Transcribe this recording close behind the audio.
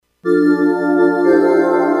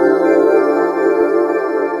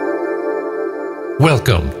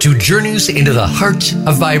Welcome to Journeys into the Heart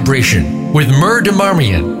of Vibration with Mer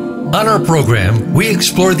Demarmian. On our program, we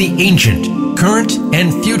explore the ancient, current,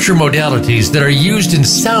 and future modalities that are used in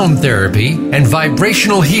sound therapy and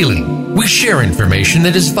vibrational healing. We share information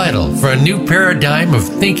that is vital for a new paradigm of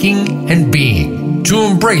thinking and being. To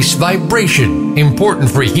embrace vibration,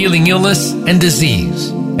 important for healing illness and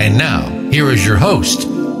disease. And now, here is your host,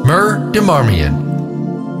 Mer Demarmian.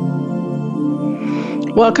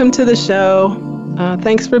 Welcome to the show.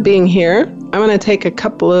 Thanks for being here. I'm going to take a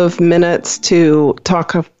couple of minutes to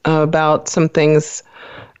talk about some things.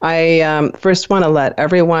 I first want to let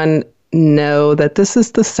everyone know that this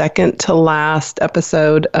is the second to last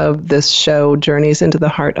episode of this show, Journeys into the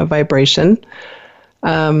Heart of Vibration.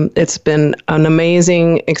 It's been an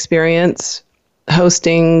amazing experience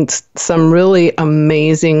hosting some really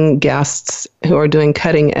amazing guests who are doing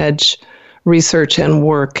cutting edge research and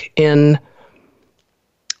work in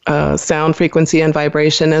sound frequency and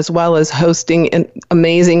vibration, as well as hosting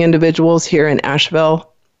amazing individuals here in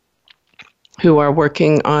Asheville who are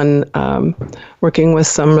working with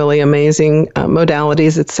some really amazing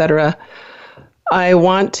modalities, etc. I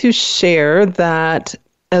want to share that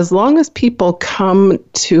as long as people come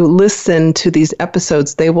to listen to these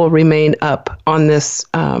episodes, they will remain up on this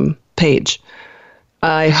page.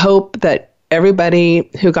 I hope that everybody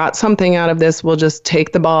who got something out of this will just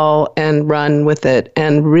take the ball and run with it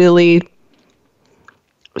and really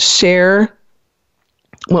share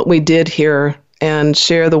what we did here and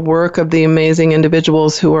share the work of the amazing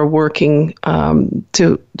individuals who are working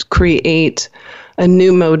to create a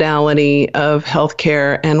new modality of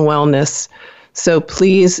healthcare and wellness. So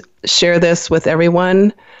please share this with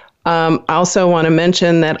everyone. I also want to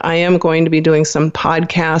mention that I am going to be doing some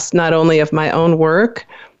podcasts, not only of my own work,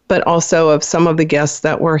 but also of some of the guests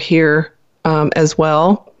that were here as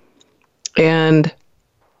well. And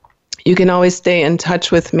you can always stay in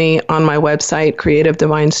touch with me on my website,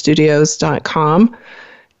 creativedivinestudios.com.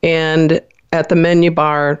 And at the menu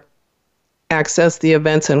bar, access the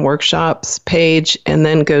events and workshops page, and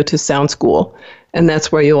then go to Sound School. And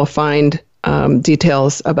that's where you will find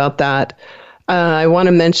details about that. I want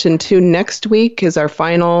to mention, too, next week is our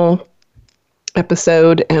final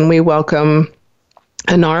episode, and we welcome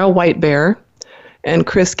Anara Whitebear and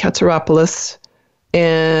Chris Katsaropoulos,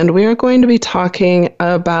 and we are going to be talking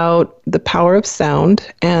about the power of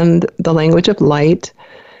sound and the language of light,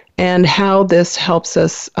 and how this helps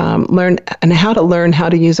us learn how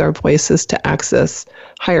to use our voices to access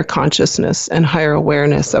higher consciousness and higher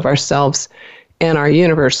awareness of ourselves and our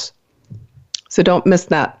universe. So don't miss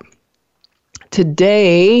that.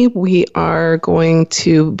 Today we are going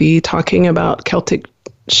to be talking about Celtic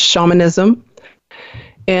shamanism,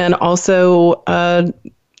 and also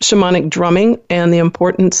shamanic drumming and the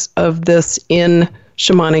importance of this in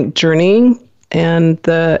shamanic journeying and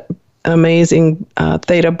the amazing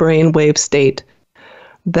theta brain wave state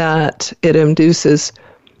that it induces.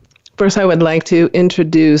 First, I would like to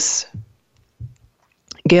introduce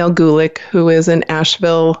Gail Gulick, who is an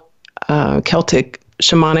Asheville Celtic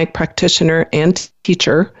shamanic practitioner and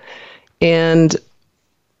teacher, and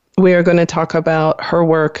we are going to talk about her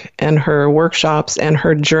work and her workshops and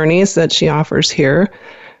her journeys that she offers here.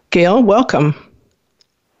 Gail, welcome.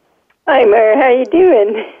 Hi, Mer. How you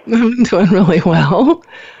doing? I'm doing really well.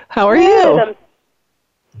 How are you?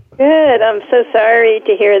 Good. I'm so sorry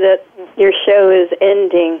to hear that your show is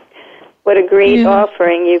ending. What a great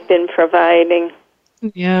offering you've been providing.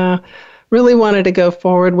 Yeah. Really wanted to go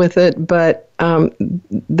forward with it, but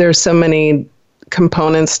there's so many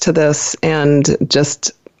components to this, and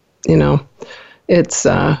just it's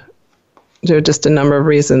there are just a number of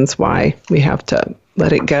reasons why we have to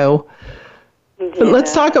let it go. Yeah. But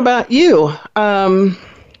let's talk about you. So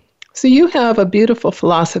you have a beautiful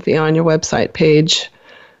philosophy on your website page,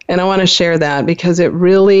 and I want to share that because it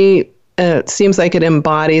really seems like it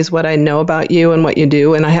embodies what I know about you and what you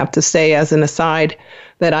do. And I have to say, as an aside,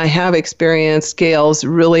 that I have experienced Gail's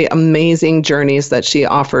really amazing journeys that she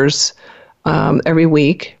offers every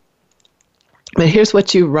week. But here's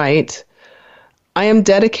what you write. I am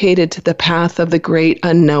dedicated to the path of the great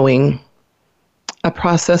unknowing, a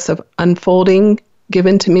process of unfolding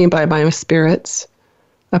given to me by my spirits,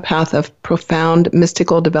 a path of profound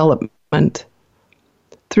mystical development.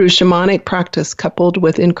 Through shamanic practice coupled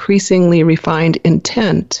with increasingly refined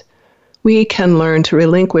intent, we can learn to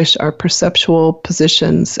relinquish our perceptual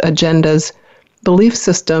positions, agendas, belief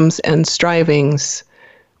systems, and strivings.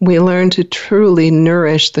 We learn to truly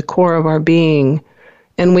nourish the core of our being,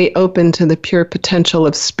 and we open to the pure potential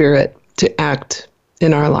of spirit to act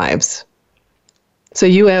in our lives. So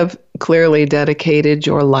you have clearly dedicated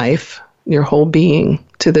your life, your whole being,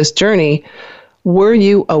 to this journey. Were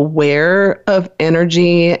you aware of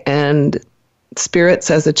energy and spirits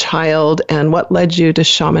as a child, and what led you to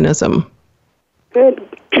shamanism? Good,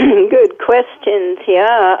 good questions.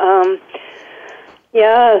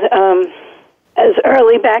 As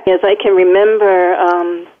early back as I can remember,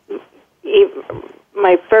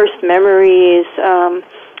 my first memories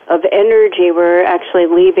of energy were actually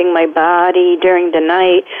leaving my body during the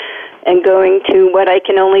night and going to what I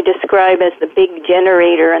can only describe as the big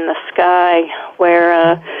generator in the sky,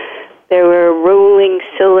 where there were rolling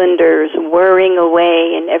cylinders whirring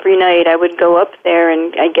away, and every night I would go up there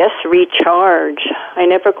and, I guess, recharge. I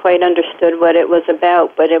never quite understood what it was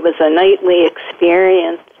about, but it was a nightly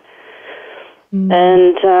experience.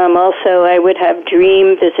 And also I would have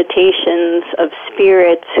dream visitations of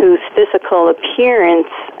spirits whose physical appearance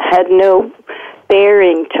had no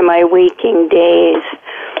bearing to my waking days.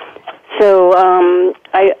 So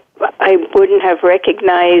I wouldn't have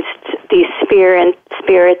recognized these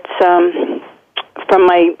spirits from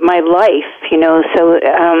my life, so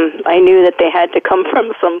I knew that they had to come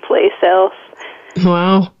from someplace else.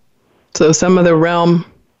 Wow. So some other realm.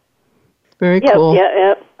 Very cool.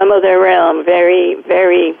 Yeah. Some other realm. Very,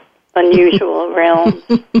 very unusual realm.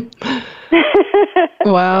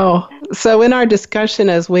 Wow. So in our discussion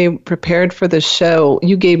as we prepared for the show,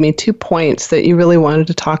 you gave me 2 points that you really wanted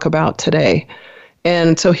to talk about today.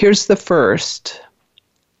 And so here's the first.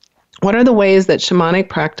 What are the ways that shamanic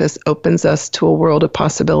practice opens us to a world of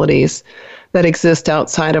possibilities that exist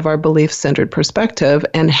outside of our belief-centered perspective?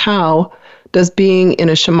 And how does being in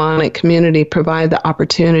a shamanic community provide the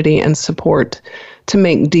opportunity and support to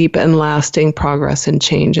make deep and lasting progress and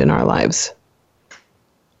change in our lives?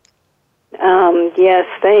 Yes,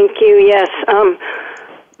 thank you. Yes,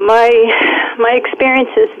 my experience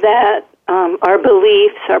is that our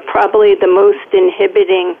beliefs are probably the most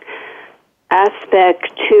inhibiting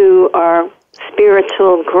aspect to our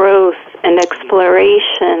spiritual growth and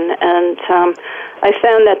exploration, and I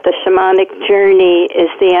found that the shamanic journey is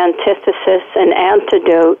the antithesis and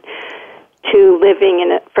antidote to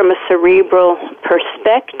living from a cerebral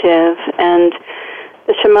perspective, and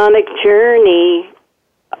the shamanic journey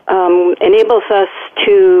enables us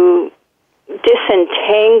to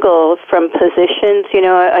disentangle from positions.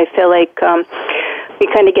 I feel like we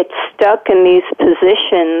kind of get stuck in these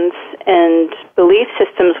positions and belief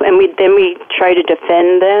systems, and then we try to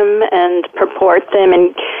defend them and purport them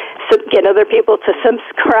and get other people to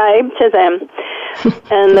subscribe to them.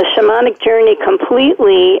 And the shamanic journey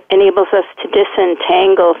completely enables us to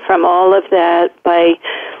disentangle from all of that by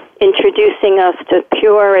introducing us to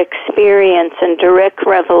pure experience and direct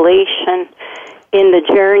revelation in the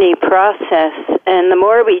journey process. And the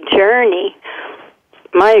more we journey,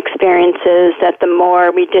 my experience is that the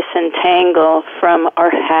more we disentangle from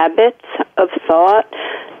our habits of thought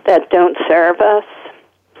that don't serve us.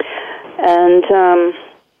 And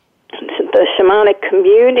the shamanic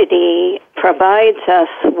community provides us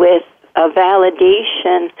with a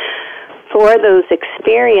validation for those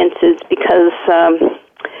experiences, because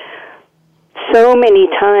so many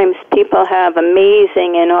times people have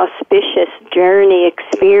amazing and auspicious journey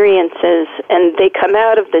experiences, and they come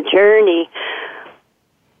out of the journey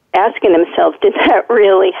asking themselves, did that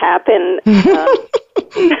really happen?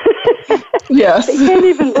 Yes. They can't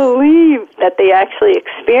even believe that they actually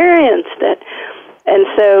experienced it. And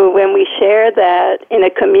so when we share that in a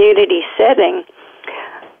community setting,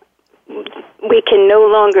 we can no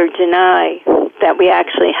longer deny that we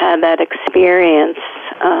actually had that experience.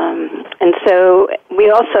 And so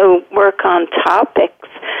we also work on topics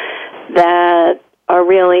that are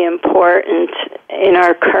really important in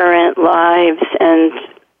our current lives. And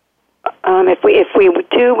if we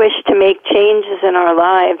do wish to make changes in our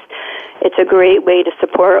lives, it's a great way to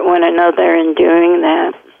support one another in doing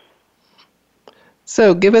that.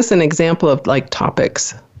 So give us an example of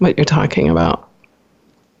topics, what you're talking about.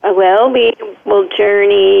 Well, we will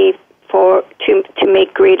journey to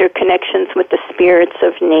make greater connections with the spirits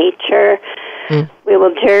of nature. We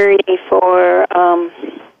will journey for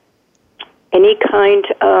any kind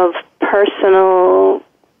of personal,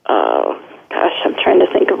 I'm trying to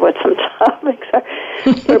think of what some topics are,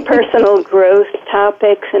 for personal growth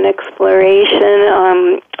topics and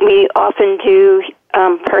exploration. We often do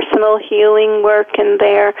personal healing work in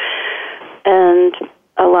there, and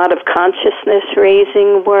a lot of consciousness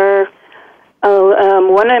raising work.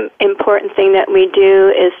 One important thing that we do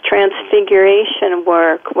is transfiguration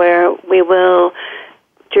work, where we will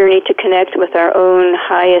journey to connect with our own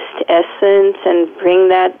highest essence and bring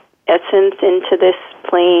that essence into this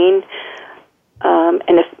plane.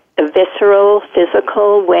 And a visceral,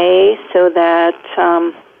 physical way so that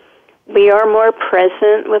we are more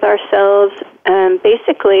present with ourselves.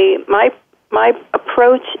 Basically, my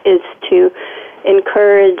approach is to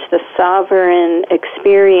encourage the sovereign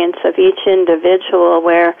experience of each individual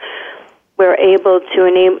where we're able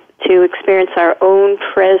to experience our own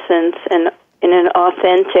presence and in an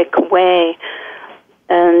authentic way,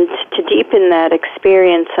 and to deepen that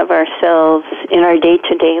experience of ourselves in our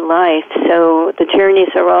day-to-day life. So the journeys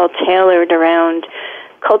are all tailored around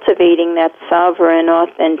cultivating that sovereign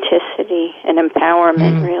authenticity and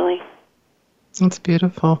empowerment, really. That's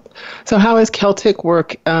beautiful. So how is Celtic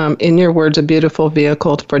work, in your words, a beautiful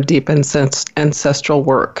vehicle for deep ancestral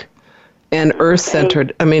work and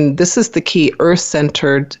earth-centered? I mean, this is the key,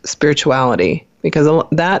 earth-centered spirituality, because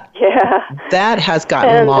that has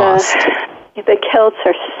gotten lost. The Celts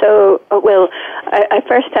are so, well, I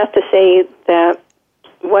first have to say that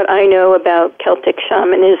what I know about Celtic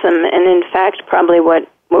shamanism, and in fact probably what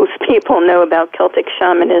most people know about Celtic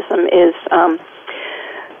shamanism, is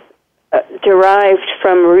derived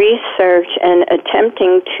from research and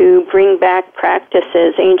attempting to bring back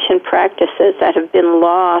practices, ancient practices that have been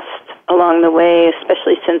lost along the way,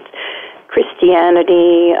 especially since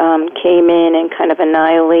Christianity came in and kind of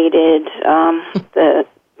annihilated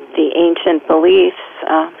the ancient beliefs,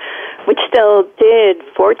 which still did,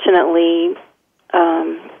 fortunately,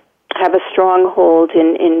 have a stronghold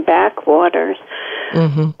in backwaters.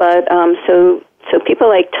 Mm-hmm. But so people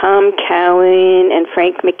like Tom Cowan and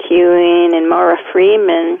Frank McEwen and Mara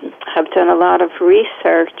Freeman have done a lot of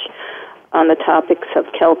research on the topics of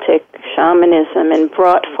Celtic shamanism and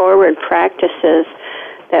brought forward practices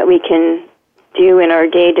that we can do in our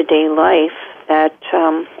day-to-day life that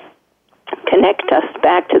connect us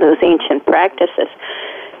back to those ancient practices.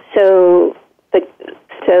 So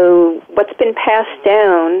what's been passed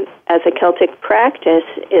down as a Celtic practice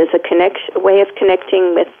is a way of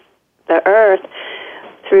connecting with the earth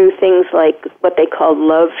through things like what they call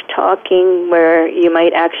love talking, where you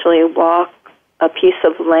might actually walk a piece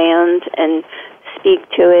of land and speak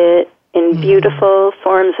to it in beautiful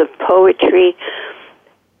forms of poetry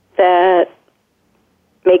that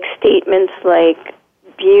make statements like,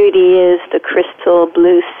 beauty is the crystal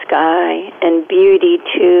blue sky, and beauty,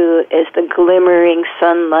 too, is the glimmering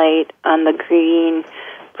sunlight on the green,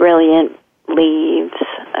 brilliant leaves.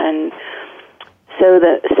 And so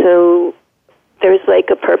there's like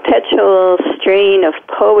a perpetual strain of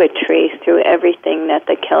poetry through everything that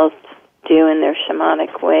the Celts do in their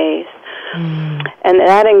shamanic ways. And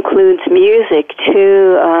that includes music,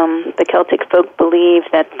 too. The Celtic folk believe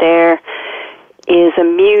that there is a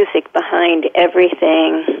music behind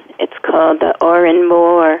everything. It's called the Oran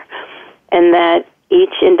Mór, and that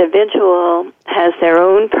each individual has their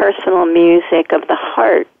own personal music of the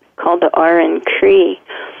heart called the Oran Cree.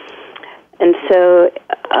 And so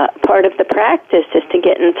part of the practice is to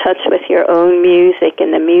get in touch with your own music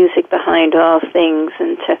and the music behind all things,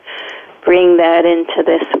 and to bring that into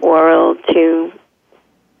this world to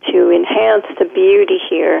enhance the beauty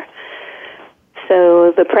here.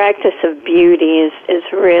 So the practice of beauty is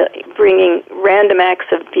really bringing random acts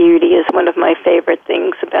of beauty is one of my favorite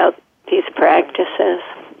things about these practices.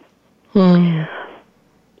 And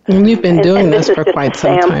you've been doing this for quite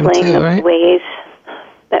some time too, right? Ways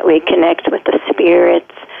that we connect with the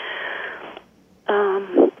spirits.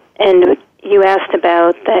 And you asked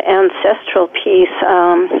about the ancestral piece.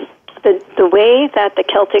 The way that the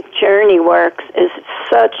Celtic journey works is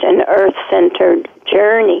such an earth-centered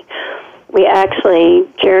journey. We actually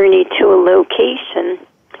journey to a location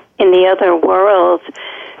in the other world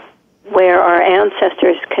where our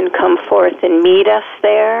ancestors can come forth and meet us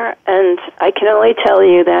there. And I can only tell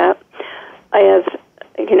you that I have,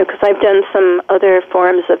 because I've done some other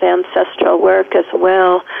forms of ancestral work as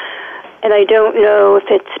well, and I don't know if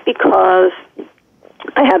it's because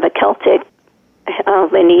I have a Celtic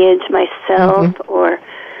lineage myself, or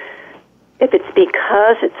if it's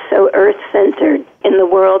because it's so earth-centered in the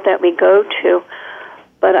world that we go to.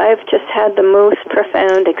 But I've just had the most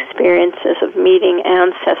profound experiences of meeting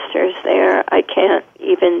ancestors there. I can't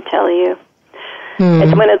even tell you.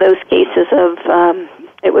 It's one of those cases of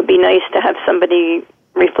it would be nice to have somebody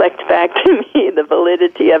reflect back to me the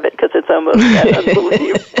validity of it, because it's almost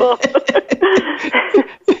unbelievable.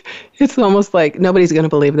 It's almost like nobody's going to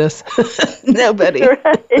believe this. Nobody.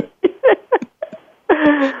 Right.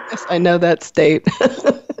 Yes, I know that state.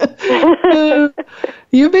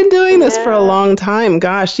 You've been doing this for a long time.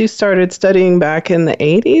 Gosh, you started studying back in the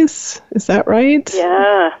 80s. Is that right?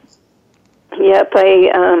 Yeah. Yep,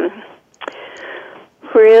 I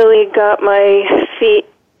really got my feet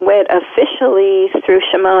went officially through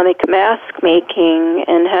shamanic mask making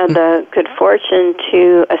and had the good fortune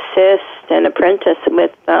to assist and apprentice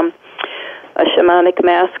with a shamanic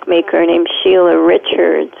mask maker named Sheila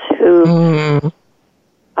Richards, who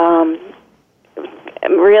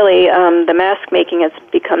really, the mask making has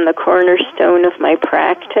become the cornerstone of my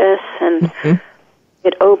practice, and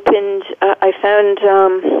it opened, I found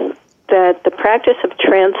that the practice of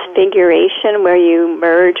transfiguration, where you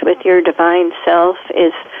merge with your divine self,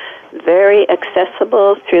 is very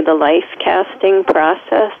accessible through the life casting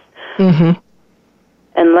process.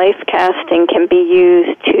 And life casting can be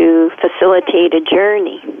used to facilitate a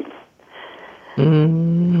journey.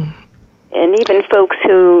 And even folks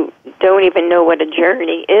who don't even know what a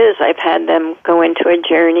journey is, I've had them go into a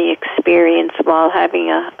journey experience while having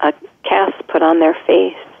a cast put on their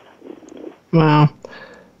face. Wow.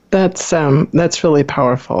 That's really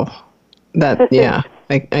powerful. That, yeah,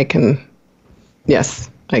 I can, yes,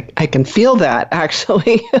 I can feel that,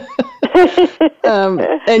 actually.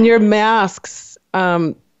 And your masks,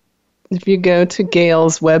 if you go to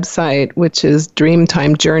Gail's website, which is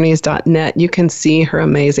dreamtimejourneys.net, you can see her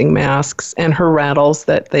amazing masks and her rattles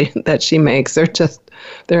that she makes.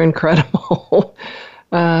 They're incredible.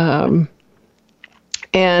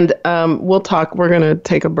 And we'll talk. We're going to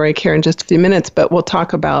take a break here in just a few minutes, but we'll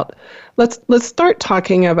talk about. Let's start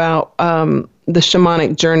talking about the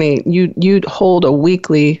shamanic journey. You hold a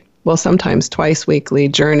weekly, well, sometimes twice weekly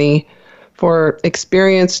journey for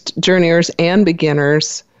experienced journeyers and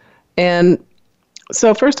beginners. And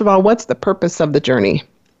so, first of all, what's the purpose of the journey?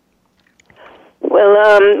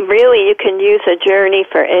 Well, really, you can use a journey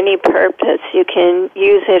for any purpose. You can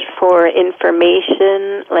use it for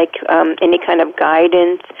information, like any kind of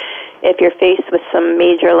guidance. If you're faced with some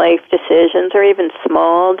major life decisions or even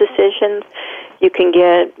small decisions, you can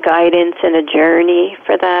get guidance in a journey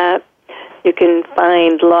for that. You can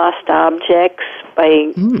find lost objects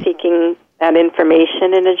by seeking that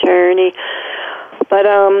information in a journey. But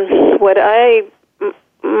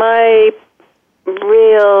my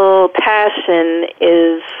real passion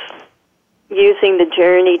is using the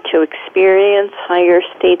journey to experience higher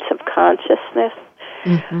states of consciousness.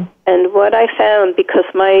 And what I found, because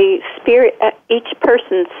my spirit, each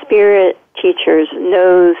person's spirit teachers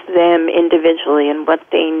knows them individually and what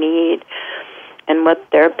they need and what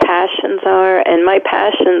their passions are. And my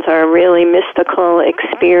passions are really mystical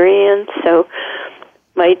experience. So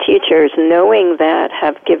my teachers, knowing that,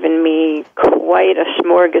 have given me quite a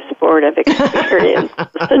smorgasbord of experience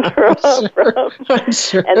to draw from.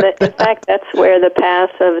 Sure. And in fact, that's where the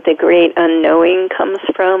path of the great unknowing comes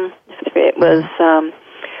from. It was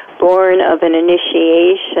born of an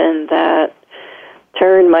initiation that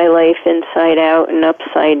turned my life inside out and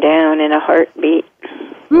upside down in a heartbeat.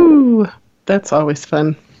 Ooh, that's always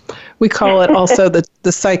fun. We call it also the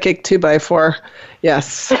psychic 2x4.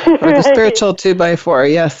 Yes. Or the spiritual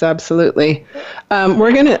 2x4. Yes, absolutely.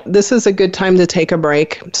 This is a good time to take a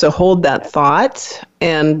break. So hold that thought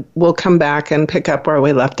and we'll come back and pick up where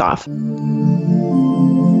we left off.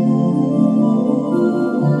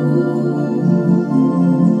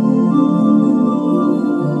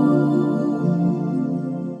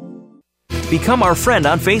 Become our friend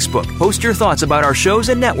on Facebook. Post your thoughts about our shows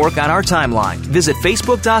and network on our timeline. Visit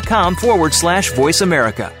Facebook.com/Voice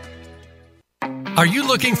America. Are you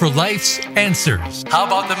looking for life's answers? How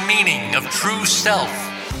about the meaning of true self?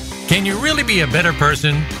 Can you really be a better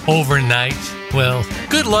person overnight? Well,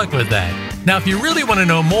 good luck with that. Now, if you really want to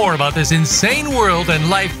know more about this insane world and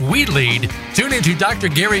life we lead, tune into Dr.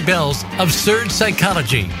 Gary Bell's Absurd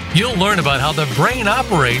Psychology. You'll learn about how the brain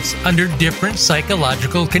operates under different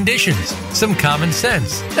psychological conditions. Some common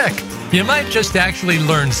sense. Heck, you might just actually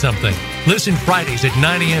learn something. Listen Fridays at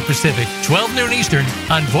 9 a.m. Pacific, 12 noon Eastern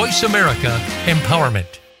on Voice America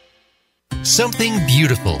Empowerment. Something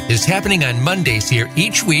beautiful is happening on Mondays here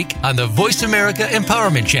each week on the Voice America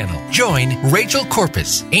Empowerment Channel. Join Rachel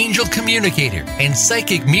Corpus, angel communicator and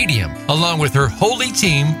psychic medium, along with her holy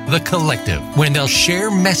team, The Collective, when they'll share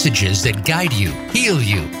messages that guide you, heal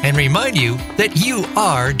you, and remind you that you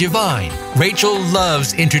are divine. Rachel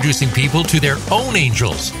loves introducing people to their own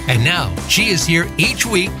angels, and now she is here each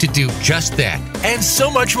week to do just that, and so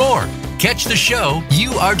much more. Catch the show,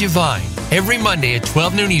 You Are Divine, every Monday at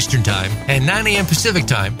 12 noon Eastern Time and 9 a.m. Pacific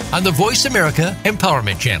Time on the Voice America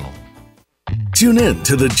Empowerment Channel. Tune in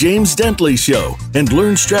to The James Dentley Show and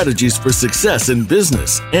learn strategies for success in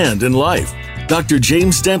business and in life. Dr.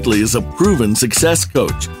 James Dentley is a proven success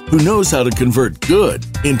coach who knows how to convert good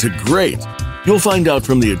into great. You'll find out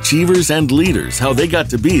from the achievers and leaders how they got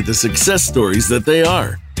to be the success stories that they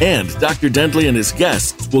are. And Dr. Dentley and his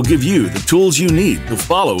guests will give you the tools you need to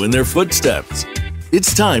follow in their footsteps.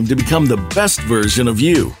 It's time to become the best version of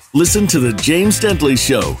you. Listen to The James Dentley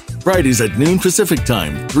Show, Fridays at noon Pacific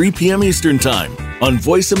Time, 3 p.m. Eastern Time, on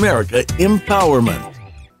Voice America Empowerment.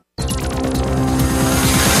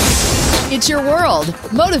 It's your world.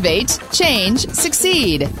 Motivate, change,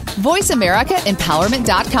 succeed.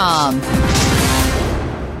 VoiceAmericaEmpowerment.com.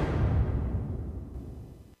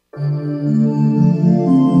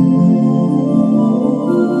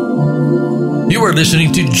 You are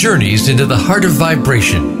listening to Journeys into the Heart of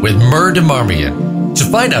Vibration with Mur Demarmian. To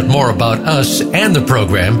find out more about us and the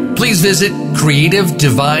program, please visit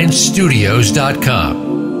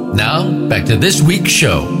CreativeDivineStudios.com. Now, back to this week's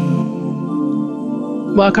show.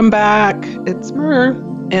 Welcome back. It's Mur,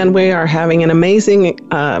 and we are having an amazing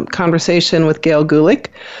conversation with Gail Gulick,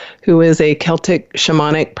 who is a Celtic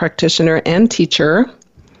shamanic practitioner and teacher.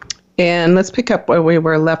 And let's pick up where we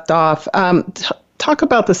were left off. Talk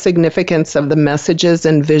about the significance of the messages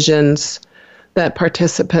and visions that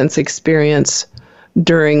participants experience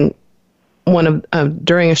during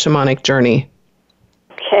during a shamanic journey.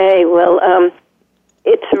 Okay, well,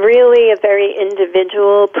 it's really a very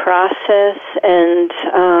individual process, and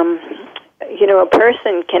a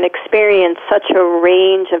person can experience such a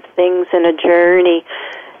range of things in a journey.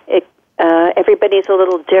 Everybody's a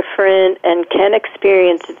little different and can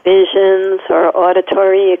experience visions or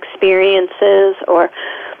auditory experiences or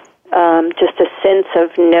just a sense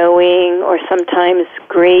of knowing, or sometimes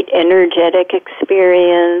great energetic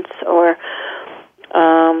experience, or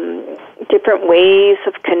different ways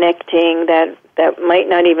of connecting that might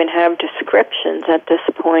not even have descriptions at this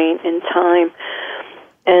point in time.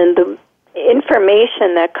 And the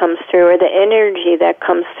information that comes through, or the energy that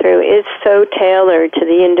comes through, is so tailored to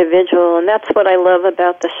the individual. And that's what I love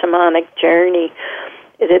about the shamanic journey,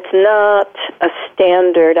 is it's not a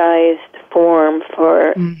standardized form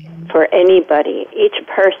for anybody. Each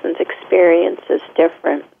person's experience is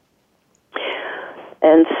different.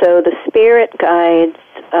 And so the spirit guides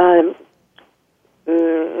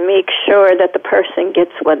make sure that the person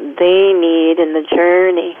gets what they need in the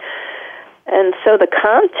journey. And so the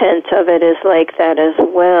content of it is like that as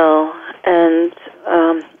well. And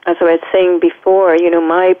as I was saying before,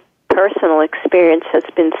 my personal experience has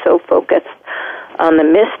been so focused on the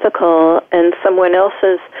mystical, and someone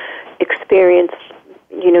else's experience,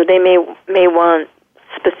 they may want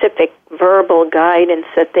specific verbal guidance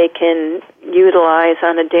that they can utilize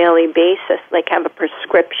on a daily basis, like have a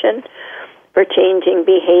prescription for changing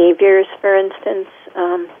behaviors, for instance.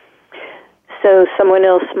 So someone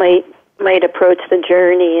else might approach the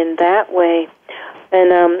journey in that way.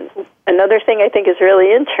 And another thing I think is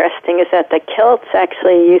really interesting is that the Celts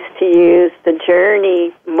actually used to use the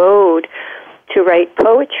journey mode to write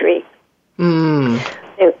poetry.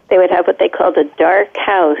 They would have what they called a dark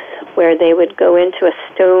house, where they would go into a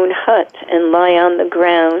stone hut and lie on the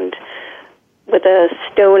ground with a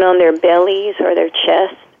stone on their bellies or their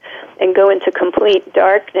chest, and go into complete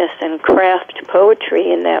darkness and craft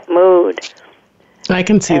poetry in that mode. I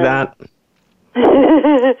can see that.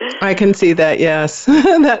 I can see that, yes.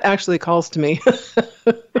 That actually calls to me.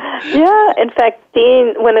 Yeah, in fact,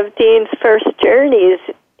 one of Dean's first journeys,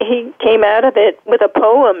 he came out of it with a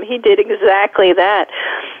poem. He did exactly that.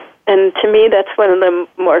 And to me, that's one of the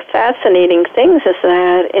more fascinating things, is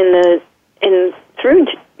that through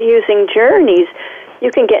using journeys,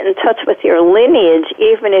 you can get in touch with your lineage,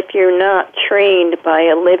 even if you're not trained by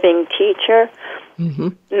a living teacher. Mm-hmm.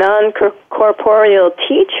 Non-corporeal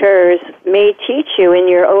teachers may teach you in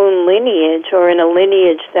your own lineage, or in a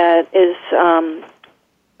lineage that is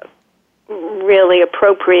really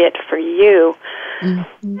appropriate for you.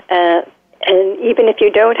 Mm-hmm. And even if you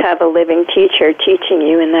don't have a living teacher teaching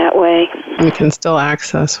you in that way, you can still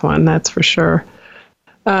access one, that's for sure.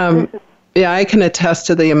 Yeah, I can attest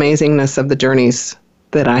to the amazingness of the journeys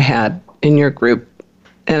that I had in your group.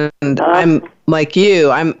 And I'm like you,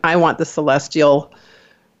 I want the celestial,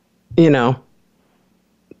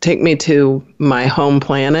 take me to my home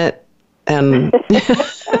planet and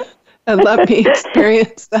and let me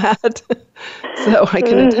experience that. So I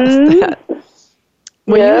can attest to that.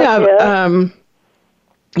 Well,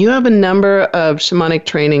 you have a number of shamanic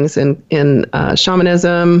trainings in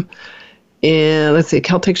shamanism, in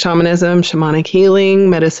Celtic shamanism, shamanic healing,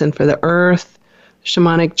 medicine for the earth,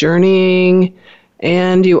 shamanic journeying,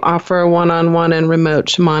 and you offer one-on-one and remote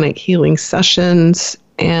shamanic healing sessions,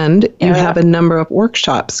 and you have a number of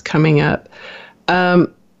workshops coming up.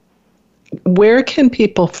 Where can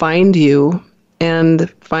people find you and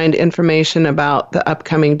find information about the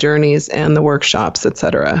upcoming journeys and the workshops,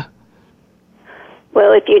 etc.?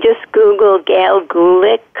 Well, if you just Google Gail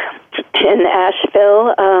Gulick, in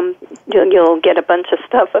Asheville. You'll get a bunch of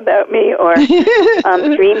stuff about me, or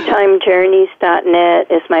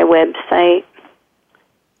dreamtimejourneys.net is my website.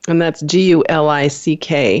 And that's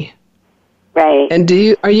GULICK. Right. And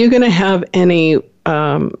are you going to have any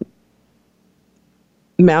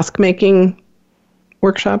mask making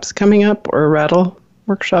workshops coming up, or rattle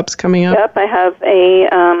workshops coming up? Yep, I have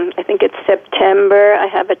I think it's September, I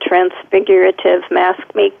have a transfigurative mask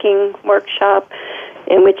making workshop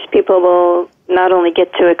in which people will not only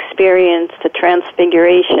get to experience the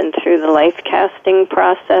transfiguration through the life casting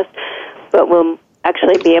process, but will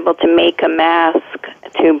actually be able to make a mask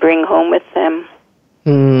to bring home with them.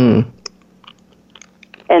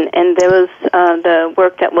 And those the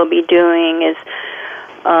work that we'll be doing is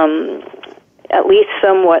at least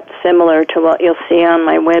somewhat similar to what you'll see on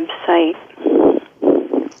my website.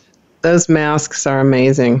 Those masks are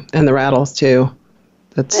amazing, and the rattles too.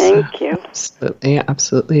 Thank you.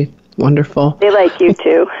 Absolutely wonderful. They like you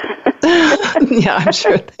too. Yeah, I'm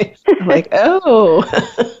sure they're like, oh.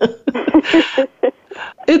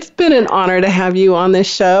 It's been an honor to have you on this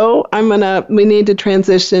show. We need to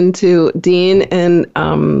transition to Dean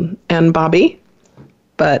and Bobby.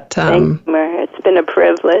 But thanks, Mer. It's been a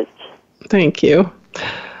privilege. Thank you.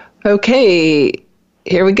 Okay,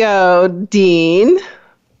 here we go, Dean.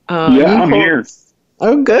 I'm here.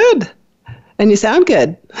 Oh, good. And you sound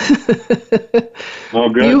good. Oh,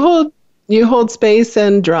 good. You hold space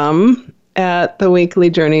and drum at the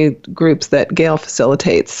weekly journey groups that Gail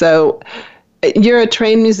facilitates. So you're a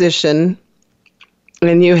trained musician,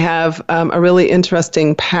 and you have a really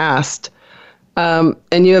interesting past, and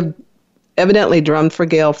you have evidently drummed for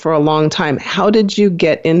Gail for a long time. How did you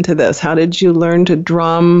get into this? How did you learn to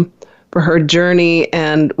drum for her journey?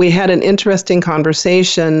 And we had an interesting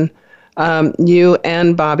conversation, you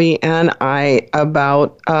and Bobby and I,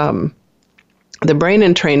 about the brain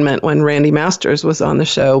entrainment when Randy Masters was on the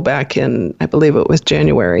show back in, I believe it was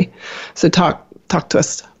January. So talk to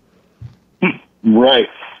us. Right.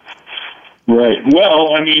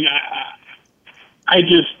 Well, I mean, I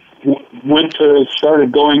just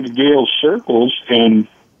started going to Gail's circles, and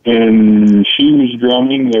she was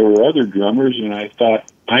drumming. There were other drummers, and I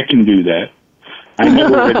thought, I can do that. I had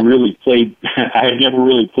never really played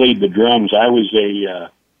the drums. I was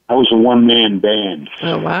a one-man band.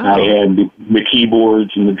 Oh, wow. I had the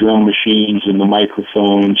keyboards and the drum machines and the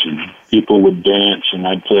microphones, and people would dance, and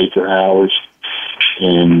I'd play for hours.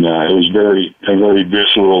 And it was a very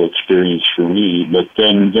visceral experience for me. But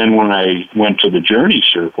then when I went to the journey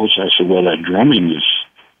circles, I said, well, that drumming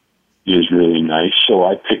is really nice. So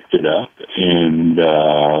I picked it up, and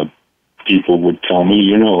people would tell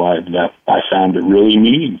me, I found it really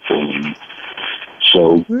meaningful. And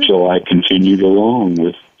so I continued along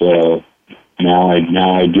with. Now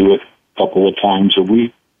I do it a couple of times a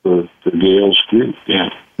week for Gail's group. Yeah.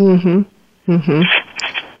 Mhm. Mhm.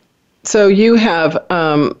 So you have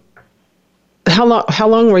how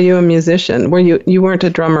long were you a musician? Were you weren't a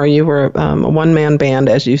drummer? You were a one-man band,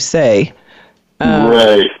 as you say.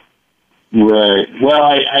 Right. Well,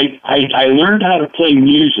 I learned how to play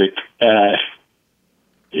music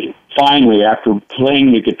finally after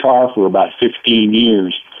playing the guitar for about 15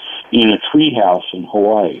 years in a treehouse in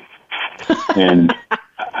Hawaii, and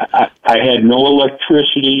I had no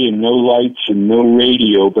electricity and no lights and no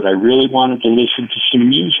radio, but I really wanted to listen to some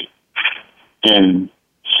music. And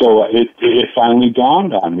so it finally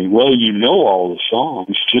dawned on me, well, you know all the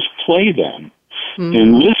songs, just play them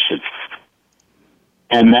and listen.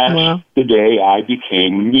 And that's the day I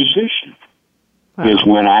became a musician, is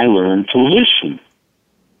when I learned to listen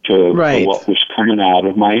to what was coming out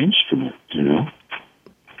of my instrument,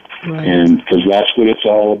 Right. And because that's what it's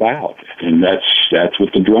all about. And that's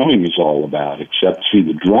what the drumming is all about. Except, see,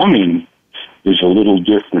 the drumming is a little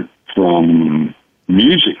different from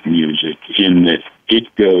music in that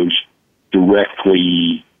it goes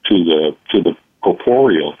directly to the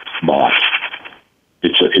corporeal body.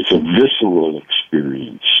 It's a visceral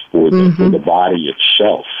experience for the body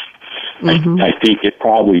itself. I think it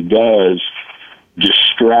probably does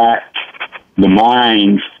distract the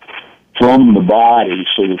mind from the body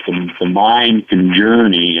so that the mind can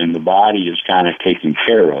journey and the body is kind of taken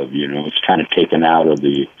care of, it's kind of taken out of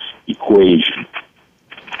the equation.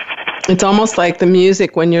 It's almost like the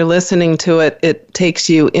music, when you're listening to it, it takes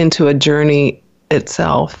you into a journey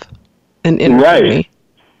itself, an inner journey.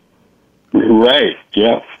 Right,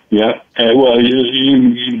 yeah. Well, you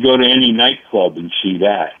can go to any nightclub and see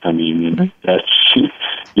that. I mean, that's,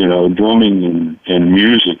 drumming and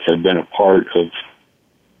music have been a part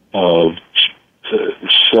of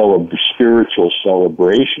spiritual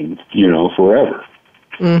celebration, forever.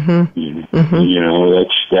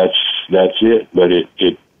 That's that's it. But it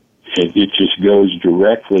just goes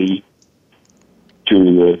directly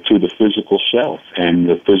to the physical self, and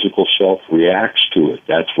the physical self reacts to it.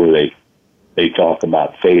 That's where they talk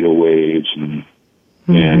about theta waves and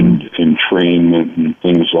entrainment and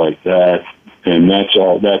things like that. And that's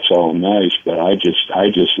all nice, but I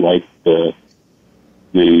just like the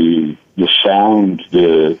sound,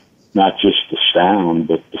 not just the sound,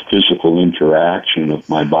 but the physical interaction of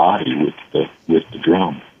my body with the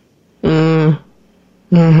drum.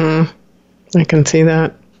 I can see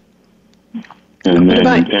that. And then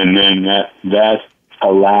that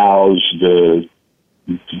allows the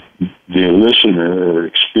listener or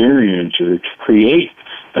experiencer to create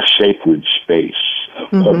a sacred space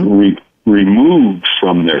removed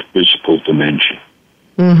from their physical dimension.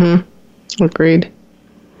 Agreed.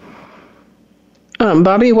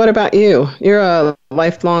 Bobby, what about you? You're a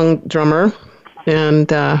lifelong drummer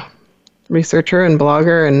and researcher and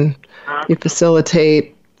blogger, and you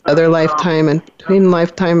facilitate other lifetime and twin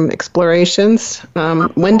lifetime explorations.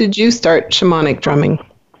 When did you start shamanic drumming?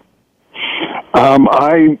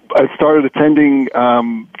 I started attending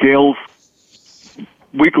Gail's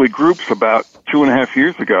weekly groups about 2.5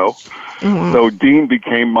 years ago. So Dean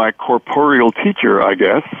became my corporeal teacher, I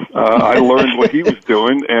guess. I learned what he was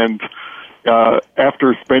doing, and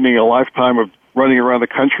after spending a lifetime of running around the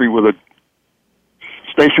country with a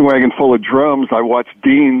station wagon full of drums, I watched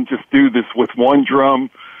Dean just do this with one drum,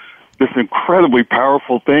 this incredibly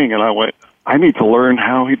powerful thing, and I went, I need to learn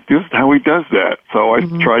how he does that. So I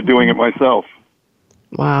tried doing it myself.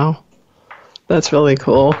 Wow. That's really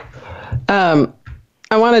cool.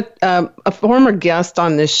 I wanted a former guest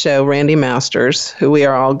on this show, Randy Masters, who we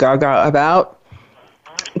are all gaga about,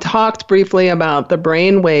 talked briefly about the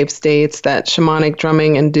brainwave states that shamanic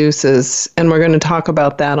drumming induces, and we're going to talk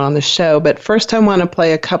about that on the show. But first, I want to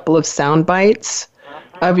play a couple of sound bites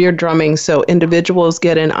of your drumming so individuals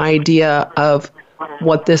get an idea of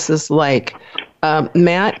what this is like.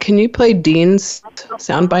 Matt, can you play Dean's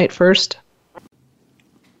sound bite first?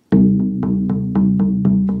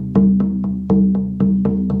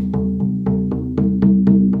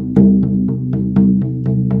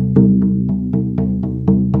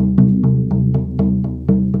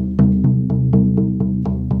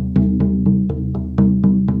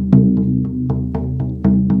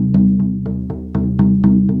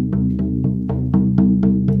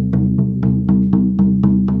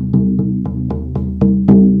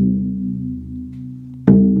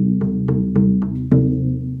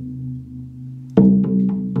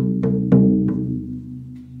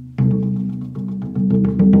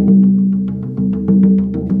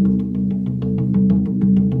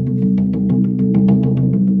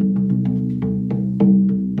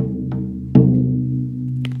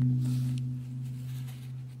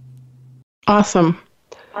 Awesome.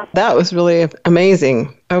 That was really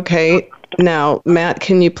amazing. Okay. Now, Matt,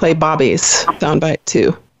 can you play Bobby's soundbite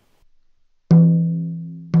too?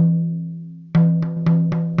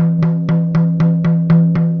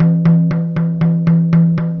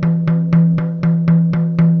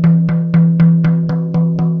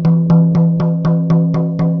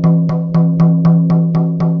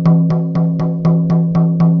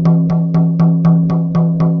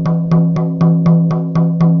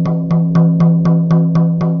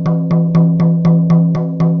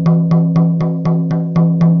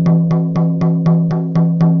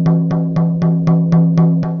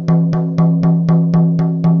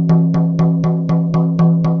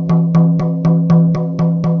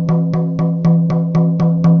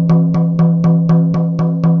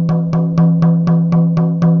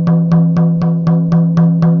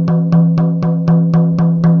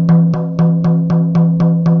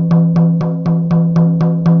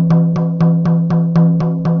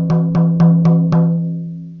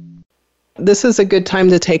 This is a good time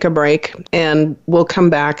to take a break, and we'll come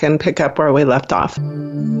back and pick up where we left off.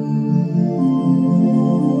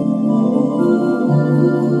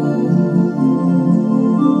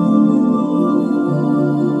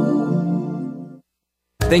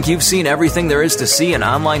 Think you've seen everything there is to see in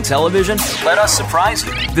online television? Let us surprise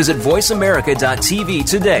you. Visit voiceamerica.tv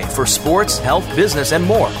today for sports, health, business, and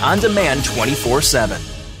more on demand 24/7.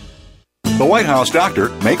 The White House doctor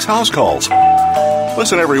makes house calls.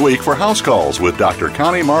 Listen every week for House Calls with Dr.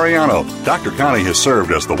 Connie Mariano. Dr. Connie has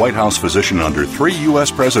served as the White House physician under 3 U.S.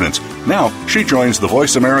 presidents. Now, she joins the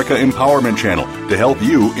Voice America Empowerment Channel to help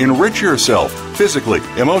you enrich yourself physically,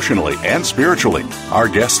 emotionally, and spiritually. Our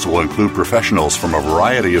guests will include professionals from a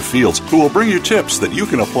variety of fields who will bring you tips that you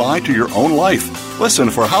can apply to your own life. Listen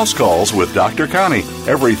for House Calls with Dr. Connie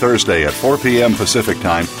every Thursday at 4 p.m. Pacific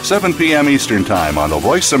Time, 7 p.m. Eastern Time on the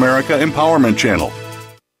Voice America Empowerment Channel.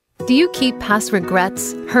 Do you keep past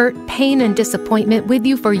regrets, hurt, pain, and disappointment with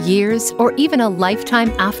you for years or even a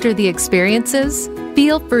lifetime after the experiences?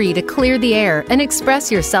 Feel free to clear the air and express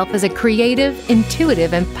yourself as a creative,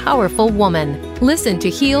 intuitive, and powerful woman. Listen to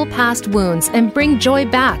Heal Past Wounds and Bring Joy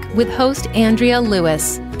Back with host Andrea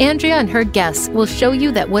Lewis. Andrea and her guests will show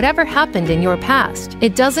you that whatever happened in your past,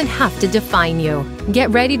 it doesn't have to define you. Get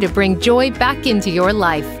ready to bring joy back into your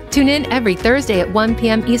life. Tune in every Thursday at 1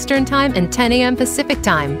 p.m. Eastern Time and 10 a.m. Pacific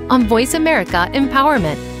Time on Voice America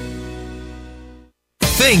Empowerment.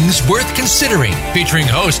 Things Worth Considering, featuring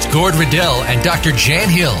host Gord Riddell and Dr. Jan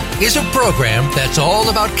Hill, is a program that's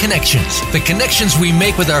all about connections. The connections we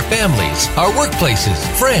make with our families, our workplaces,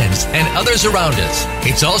 friends, and others around us.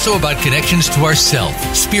 It's also about connections to ourself,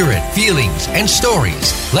 spirit, feelings, and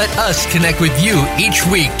stories. Let us connect with you each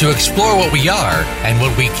week to explore what we are and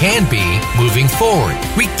what we can be moving forward.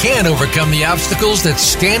 We can overcome the obstacles that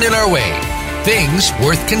stand in our way. Things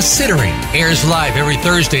Worth Considering airs live every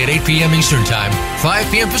Thursday at 8 p.m. Eastern Time,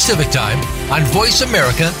 5 p.m. Pacific Time on Voice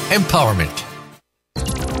America Empowerment.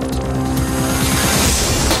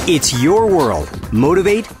 It's your world.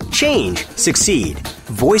 Motivate, change, succeed.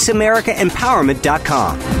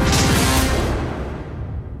 VoiceAmericaEmpowerment.com.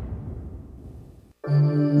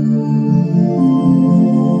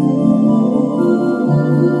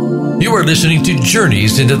 You are listening to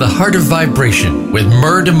Journeys into the Heart of Vibration with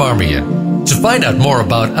Mur Demarmian. To find out more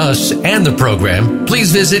about us and the program,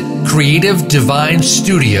 please visit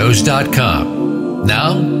CreativeDivineStudios.com.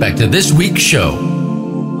 Now, back to this week's show.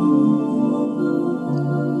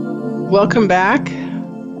 Welcome back.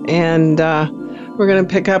 And we're going to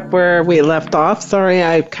pick up where we left off. Sorry,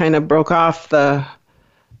 I kind of broke off the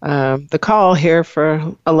call here for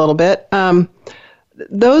a little bit.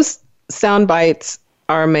 Those sound bites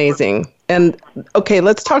are amazing. And okay,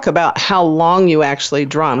 let's talk about how long you actually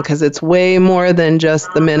drum, because it's way more than just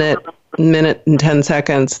the minute and 10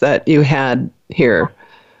 seconds that you had here.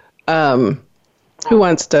 Who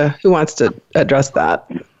wants to address that?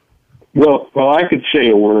 Well, I could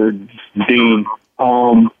say a word, Dean.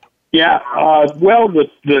 Well,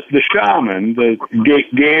 the shaman, the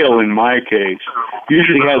Gail in my case,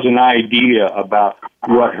 usually has an idea about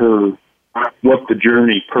what the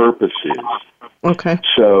journey purpose is. Okay.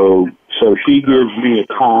 So she gives me a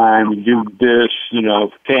time, do this,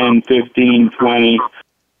 10, 15, 20.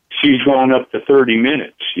 She's gone up to 30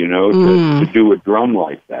 minutes, to do a drum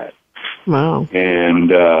like that. Wow. And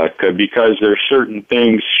because there's certain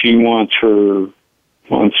things she wants the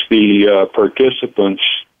participants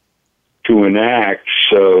to enact.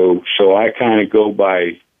 So I kind of go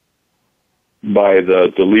by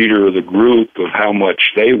the leader of the group of how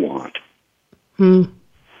much they want.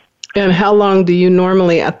 And how long do you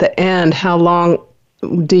normally, at the end,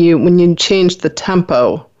 when you change the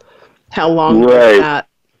tempo, how long does that?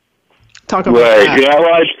 Talk about that. Yeah,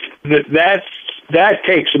 well, that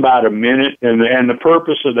takes about a minute, and the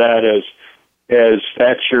purpose of that is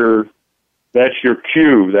that's your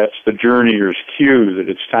cue. That's the journeyer's cue that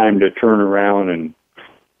it's time to turn around and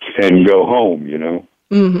go home.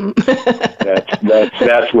 Mm-hmm.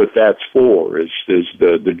 that's what that's for. Is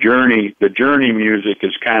the journey? The journey music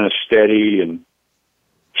is kind of steady and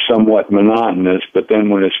somewhat monotonous, but then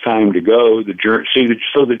when it's time to go, the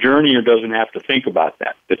journeyer doesn't have to think about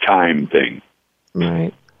that, the time thing.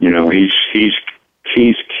 Right.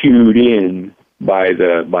 He's cued in by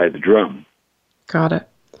the drum. Got it.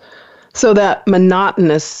 So that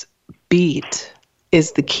monotonous beat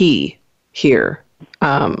is the key here,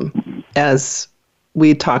 as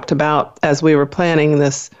we talked about as we were planning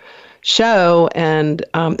this show, and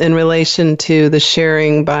in relation to the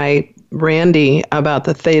sharing by Randy about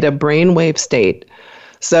the theta brainwave state.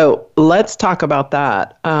 So let's talk about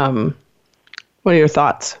that. What are your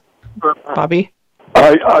thoughts, Bobby?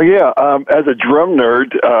 As a drum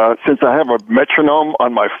nerd, since I have a metronome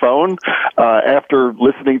on my phone, after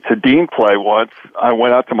listening to Dean play once, I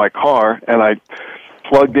went out to my car and I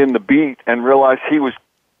plugged in the beat and realized he was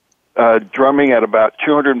drumming at about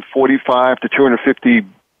 245 to 250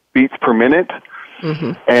 beats per minute.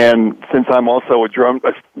 Mm-hmm. And since I'm also a drum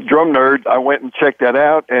nerd, I went and checked that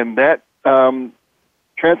out, and that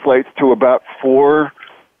translates to about a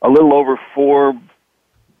little over 4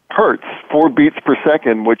 hertz, 4 beats per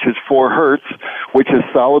second, which is 4 hertz, which is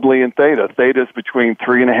solidly in theta. Theta is between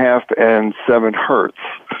 3.5 and 7 hertz.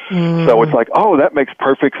 So it's like, that makes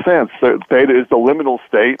perfect sense. So theta is the liminal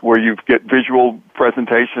state where you get visual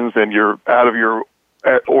presentations and you're out of your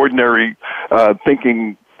ordinary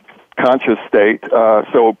thinking conscious state.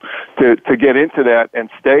 So to get into that and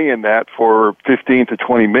stay in that for 15 to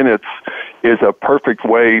 20 minutes is a perfect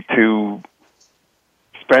way to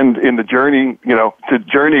spend in the journey, the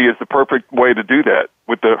journey is the perfect way to do that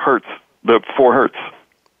with the hertz, the 4 hertz.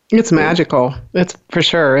 It's magical. It's for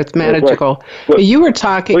sure. It's magical. But you were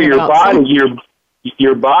talking about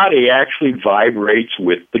your body actually vibrates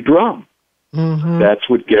with the drum. Mm-hmm. That's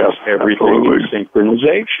what gets everything in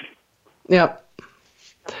synchronization. Yep.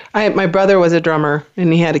 My brother was a drummer,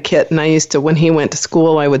 and he had a kit, and I used to, when he went to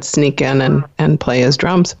school, I would sneak in and play his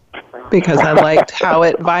drums because I liked how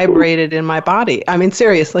it vibrated in my body. I mean,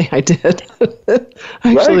 seriously, I did. I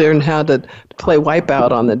actually learned how to play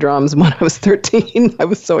Wipeout on the drums when I was 13. I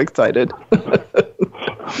was so excited.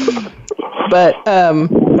 But,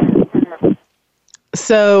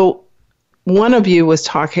 so one of you was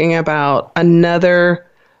talking about another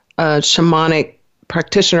shamanic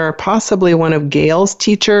practitioner, possibly one of Gail's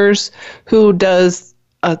teachers, who does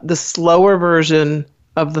the slower version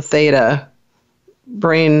of the theta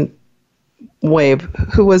brain wave.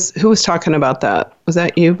 Who was talking about that? Was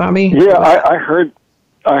that you, Bobby? Yeah, I heard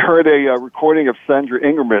a recording of Sandra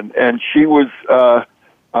Ingerman, and she was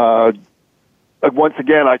once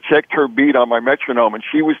again, I checked her beat on my metronome, and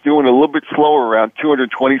she was doing a little bit slower, around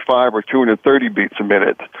 225 or 230 beats a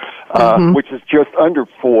minute, which is just under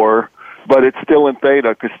 4. But it's still in theta,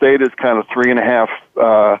 because theta is kind of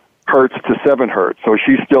 3.5 hertz to 7 hertz. So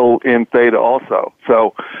she's still in theta also.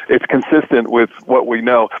 So it's consistent with what we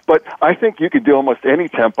know. But I think you could do almost any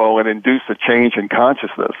tempo and induce a change in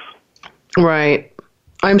consciousness. Right.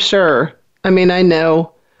 I'm sure. I mean, I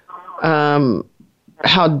know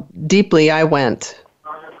how deeply I went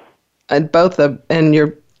at both of,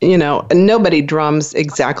 and nobody drums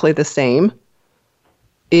exactly the same.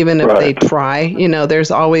 Even if they try, there's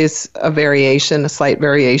always a slight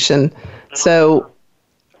variation. So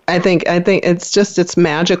I think it's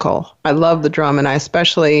magical. I love the drum, and I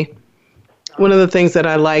especially, one of the things that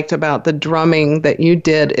I liked about the drumming that you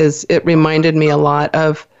did is it reminded me a lot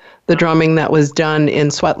of the drumming that was done in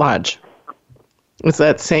Sweat Lodge. It's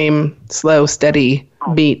that same slow, steady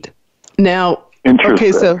beat. Now,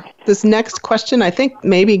 okay, so this next question, I think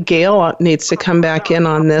maybe Gail needs to come back in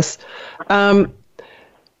on this.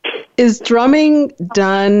 Is drumming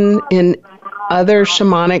done in other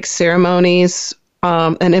shamanic ceremonies?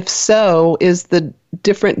 And if so, is the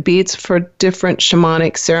different beats for different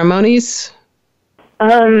shamanic ceremonies?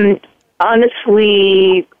 Honestly,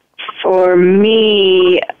 for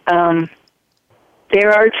me,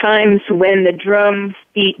 there are times when the drum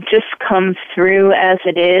beat just comes through as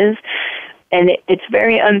it is, and it's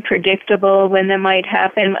very unpredictable when that might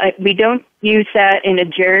happen. We don't use that in a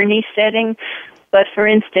journey setting. But for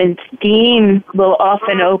instance, Dean will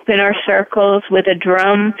often open our circles with a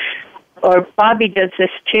drum, or Bobby does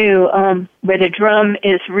this too, where the drum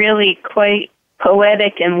is really quite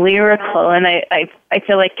poetic and lyrical, and I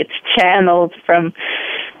feel like it's channeled from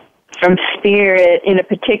spirit in a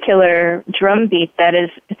particular drum beat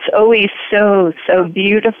it's always so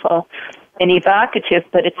beautiful and evocative,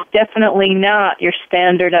 but it's definitely not your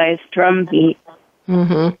standardized drum beat.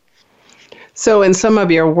 Mm-hmm. So in some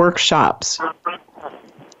of your workshops,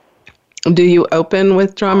 do you open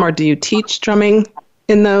with drum, or do you teach drumming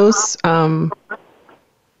in those? Do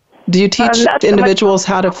you teach individuals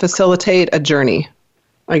how to facilitate a journey?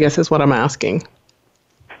 I guess is what I'm asking.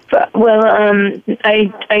 Well,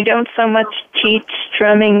 I don't so much teach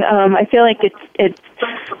drumming. I feel like it's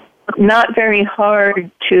not very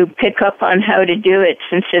hard to pick up on how to do it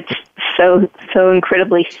since it's so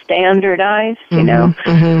incredibly standardized,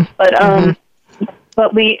 But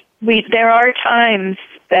but we there are times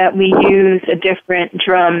that we use a different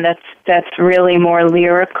drum that's really more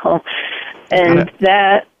lyrical, and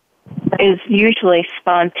that is usually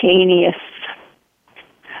spontaneous.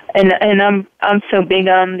 And I'm so big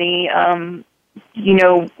on the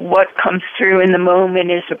what comes through in the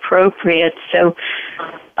moment is appropriate. So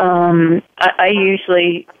I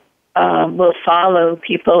usually will follow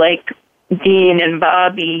people like Dean and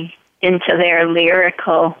Bobby into their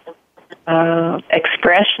lyrical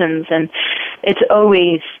expressions, and it's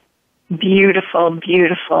always beautiful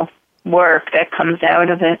work that comes out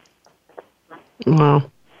of it. Wow,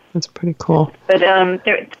 that's pretty cool. But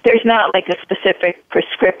there's not like a specific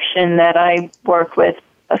prescription that I work with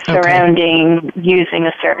surrounding using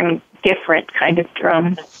a certain different kind of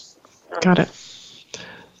drum. Got it.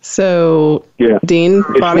 So, Dean,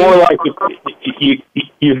 Bobby? It's more like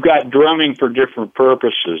you've got drumming for different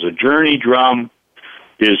purposes. A journey drum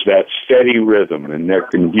is that steady rhythm, and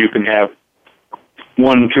you can have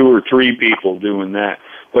 1, 2, or 3 people doing that.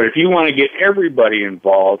 But if you want to get everybody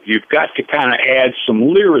involved, you've got to kind of add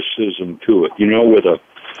some lyricism to it,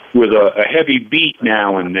 with a heavy beat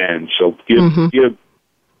now and then. So give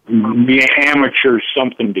the amateurs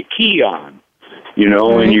something to key on.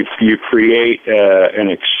 and you create an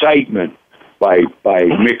excitement by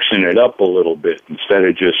mixing it up a little bit instead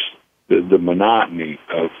of just the monotony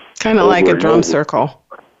of kind of like a drum circle.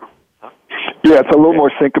 Yeah, it's a little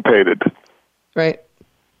more syncopated. Right.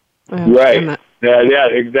 Right. Yeah,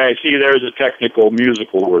 exactly. See, there's a technical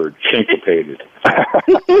musical word, syncopated.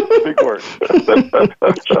 Big word.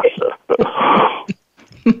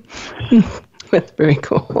 That's very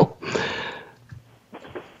cool.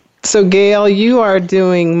 So, Gail, you are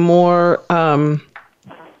doing more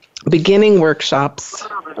beginning workshops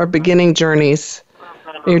or beginning journeys.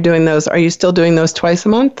 You're doing those. Are you still doing those twice a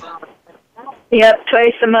month? Yep,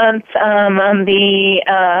 twice a month on the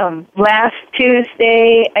last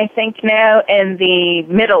Tuesday, I think now, and the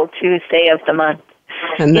middle Tuesday of the month.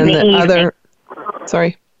 And then the other,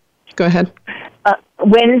 sorry, go ahead.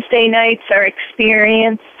 Wednesday nights are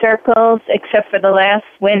experience circles, except for the last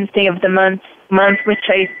Wednesday of the month, which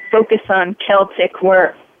I focus on Celtic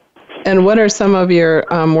work. And what are some of your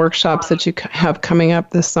workshops that you have coming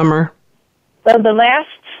up this summer? Well, the last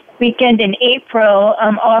weekend in April,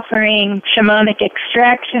 I'm offering shamanic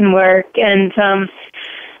extraction work, and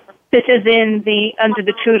this is under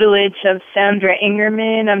the tutelage of Sandra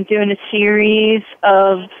Ingerman. I'm doing a series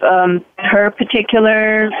of her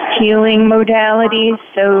particular healing modalities.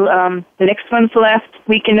 So the next one's the last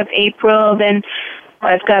weekend of April. Then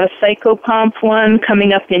I've got a psychopomp one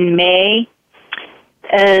coming up in May.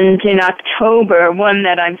 And in October, one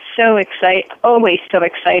that I'm always so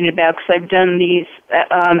excited about, because I've done these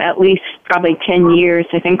at least probably 10 years,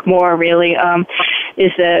 I think more really,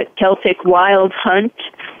 is a Celtic wild hunt,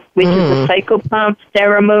 which is a psychopomp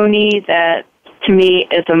ceremony that, to me,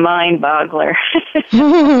 is a mind-boggler.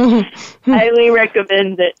 Highly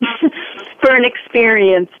recommend it for an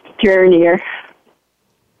experienced journeyer.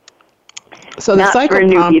 So the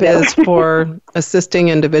psychopomp is for assisting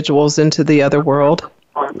individuals into the other world,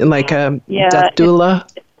 like a death doula,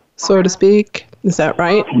 so to speak. Is that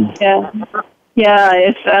right? Yeah.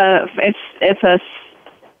 If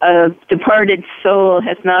a departed soul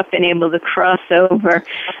has not been able to cross over,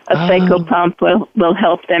 a psychopomp will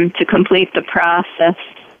help them to complete the process.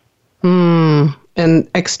 And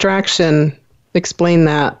extraction, explain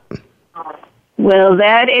that. Well,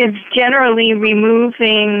 that is generally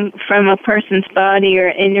removing from a person's body or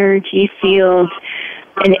energy field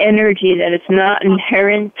an energy that is not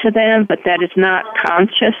inherent to them, but that is not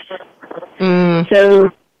conscious.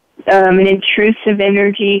 So an intrusive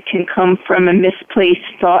energy can come from a misplaced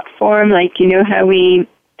thought form, like, how we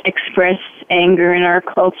express anger in our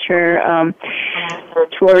culture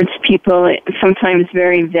towards people, sometimes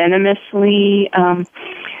very venomously.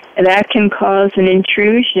 That can cause an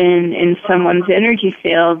intrusion in someone's energy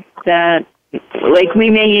field that, like, we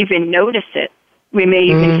may even notice it. We may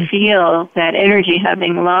even feel that energy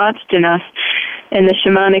having lodged in us, and the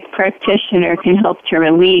shamanic practitioner can help to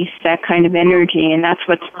release that kind of energy, and that's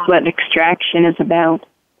what extraction is about.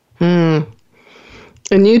 And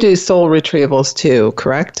you do soul retrievals too,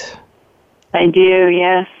 correct? I do,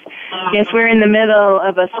 yes. Yes, we're in the middle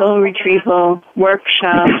of a soul retrieval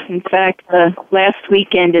workshop. In fact, the last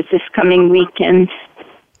weekend is this coming weekend.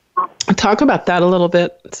 Talk about that a little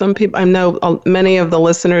bit. Some people, I know many of the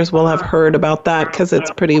listeners will have heard about that because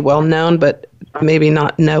it's pretty well known, but maybe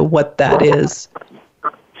not know what that is.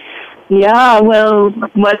 Yeah, well,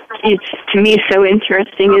 what is to me so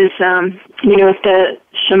interesting is, if the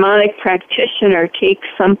shamanic practitioner takes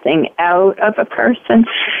something out of a person,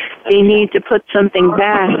 they need to put something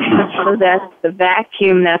back so that the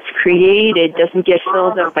vacuum that's created doesn't get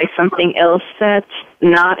filled up by something else that's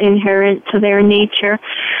not inherent to their nature.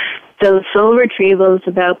 So soul retrieval is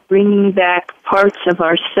about bringing back parts of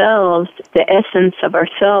ourselves, the essence of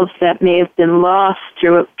ourselves that may have been lost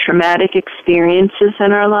through traumatic experiences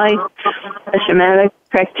in our life. A shamanic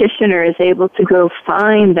practitioner is able to go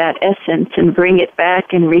find that essence and bring it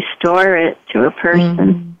back and restore it to a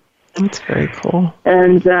person. That's very cool.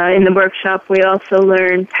 And in the workshop, we also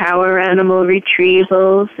learn power animal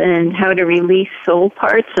retrievals and how to release soul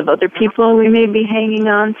parts of other people we may be hanging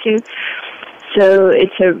on to. So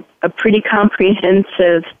it's a pretty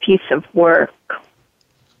comprehensive piece of work.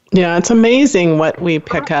 Yeah, it's amazing what we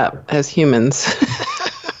pick up as humans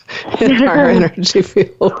in our energy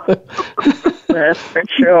field. That's for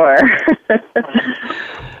sure.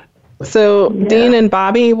 So, Dean and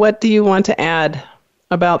Bobby, what do you want to add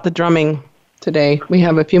about the drumming today? We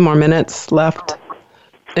have a few more minutes left.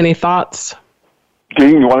 Any thoughts?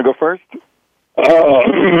 Dean, you want to go first? Well,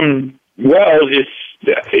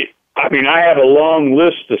 I have a long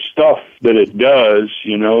list of stuff that it does,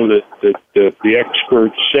 that the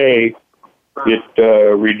experts say. It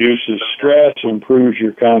reduces stress, improves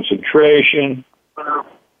your concentration,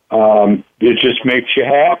 it just makes you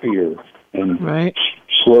happier and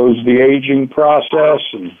slows the aging process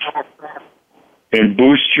and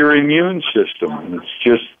boosts your immune system. And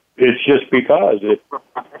it's just because it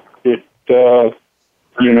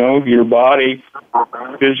your body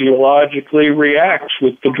physiologically reacts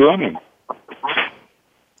with the drumming.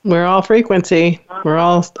 We're all frequency. We're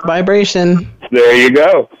all vibration. There you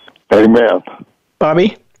go. Amen.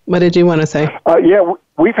 Bobby, what did you want to say?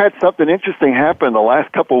 We've had something interesting happen the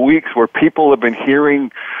last couple of weeks where people have been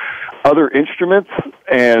hearing other instruments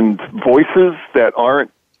and voices that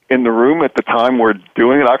aren't in the room at the time we're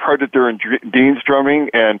doing it. I've heard it during Dean's drumming,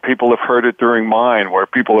 and people have heard it during mine, where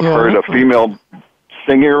people have heard a female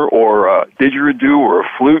singer or a didgeridoo or a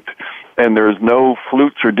flute, and there's no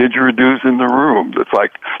flutes or didgeridoos in the room. It's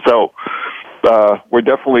like, so we're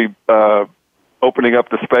definitely opening up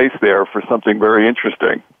the space there for something very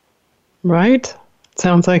interesting. Right?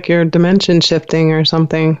 Sounds like you're dimension shifting or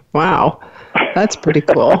something. Wow. That's pretty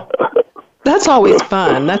cool. That's always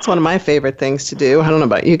fun. That's one of my favorite things to do. I don't know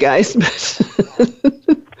about you guys.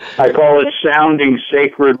 I call it sounding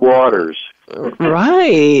sacred waters.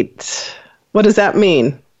 Right. What does that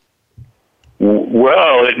mean?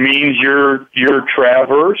 Well, it means you're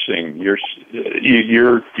traversing. You're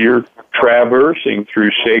traversing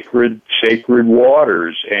through sacred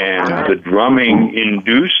waters, and the drumming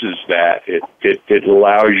induces that. It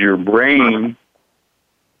allows your brain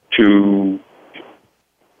to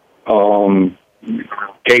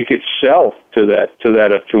take itself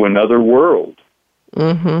to another world.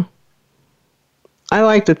 Mm-hmm. I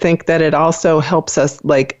like to think that it also helps us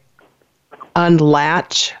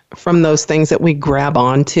unlatch from those things that we grab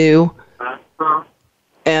onto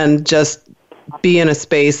and just be in a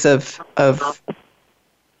space of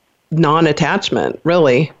non-attachment,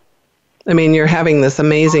 really. I mean, you're having this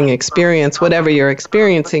amazing experience. Whatever you're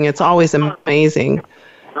experiencing, it's always amazing.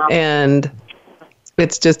 And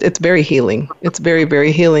it's very healing. It's very,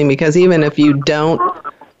 very healing, because even if you don't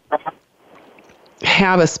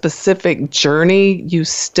have a specific journey, you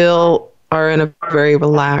still are in a very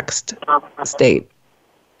relaxed state,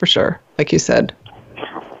 for sure, like you said.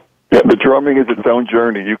 Yeah, the drumming is its own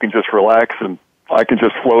journey. You can just relax, and I can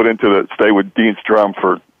just float into stay with Dean's drum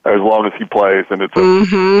for as long as he plays, and it's a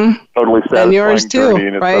totally satisfying and yours too, journey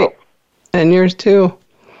in right? itself. And yours too.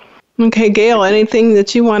 Okay, Gail, anything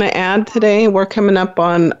that you want to add today? We're coming up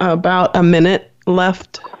on about a minute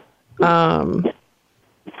left. Well,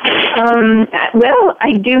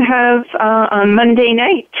 I do have on Monday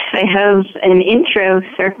night, I have an intro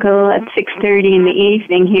circle at 6:30 in the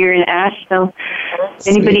evening here in Asheville. If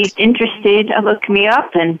anybody's interested, look me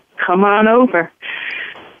up and come on over.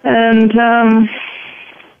 And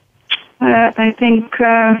I think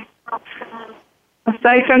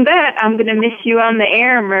aside from that, I'm going to miss you on the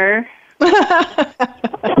air, Mer.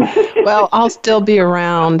 Well, I'll still be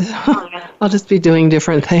around. I'll just be doing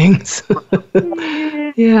different things.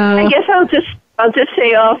 Yeah. I guess I'll just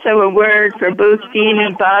say also a word for both Dean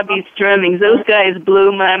and Bobby's drumming. Those guys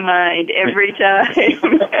blew my mind every time.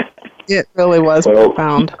 It really was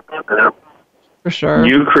profound. For sure.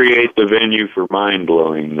 You create the venue for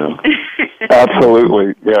mind-blowing, though.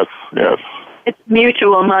 Absolutely. Yes, yes. It's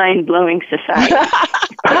mutual mind-blowing society.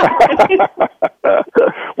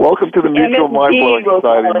 Welcome to the Mutual Mind-Blowing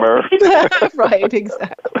Society, Mer. Right,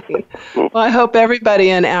 exactly. Well, I hope everybody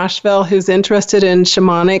in Asheville who's interested in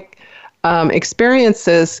shamanic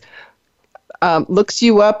experiences looks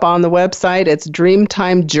you up on the website. It's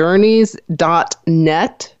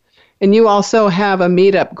dreamtimejourneys.net. And you also have a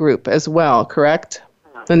meetup group as well, correct?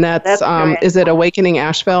 And that's correct. Is it Awakening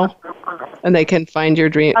Asheville? And they can find your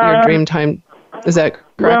Dreamtime. Is that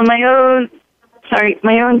correct? Well, my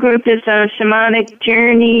own group is Shamanic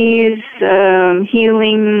Journeys,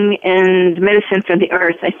 Healing, and Medicine for the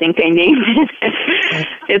Earth, I think I named it.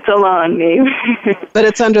 It's a long name. But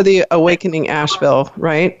it's under the Awakening Asheville,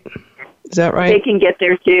 right? Is that right? They can get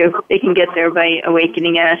there, too. They can get there by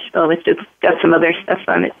Awakening Asheville. It's just got some other stuff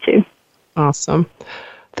on it, too. Awesome.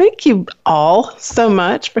 Thank you all so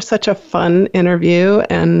much for such a fun interview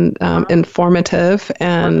and informative.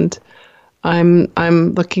 And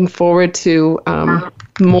I'm looking forward to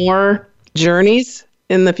more journeys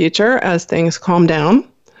in the future as things calm down.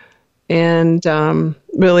 And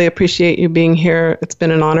really appreciate you being here. It's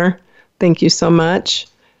been an honor. Thank you so much.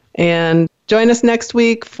 And join us next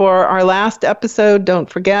week for our last episode. Don't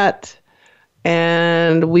forget.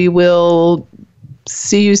 And we will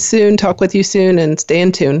see you soon, talk with you soon, and stay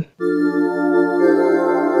in tune.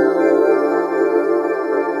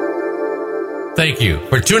 Thank you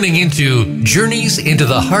for tuning into Journeys into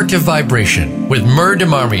the Heart of Vibration with Mer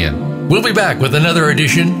DeMarmian. We'll be back with another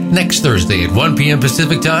edition next Thursday at 1 p.m.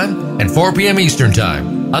 Pacific Time and 4 p.m. Eastern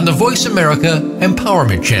Time on the Voice America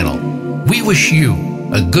Empowerment Channel. We wish you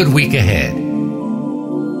a good week ahead.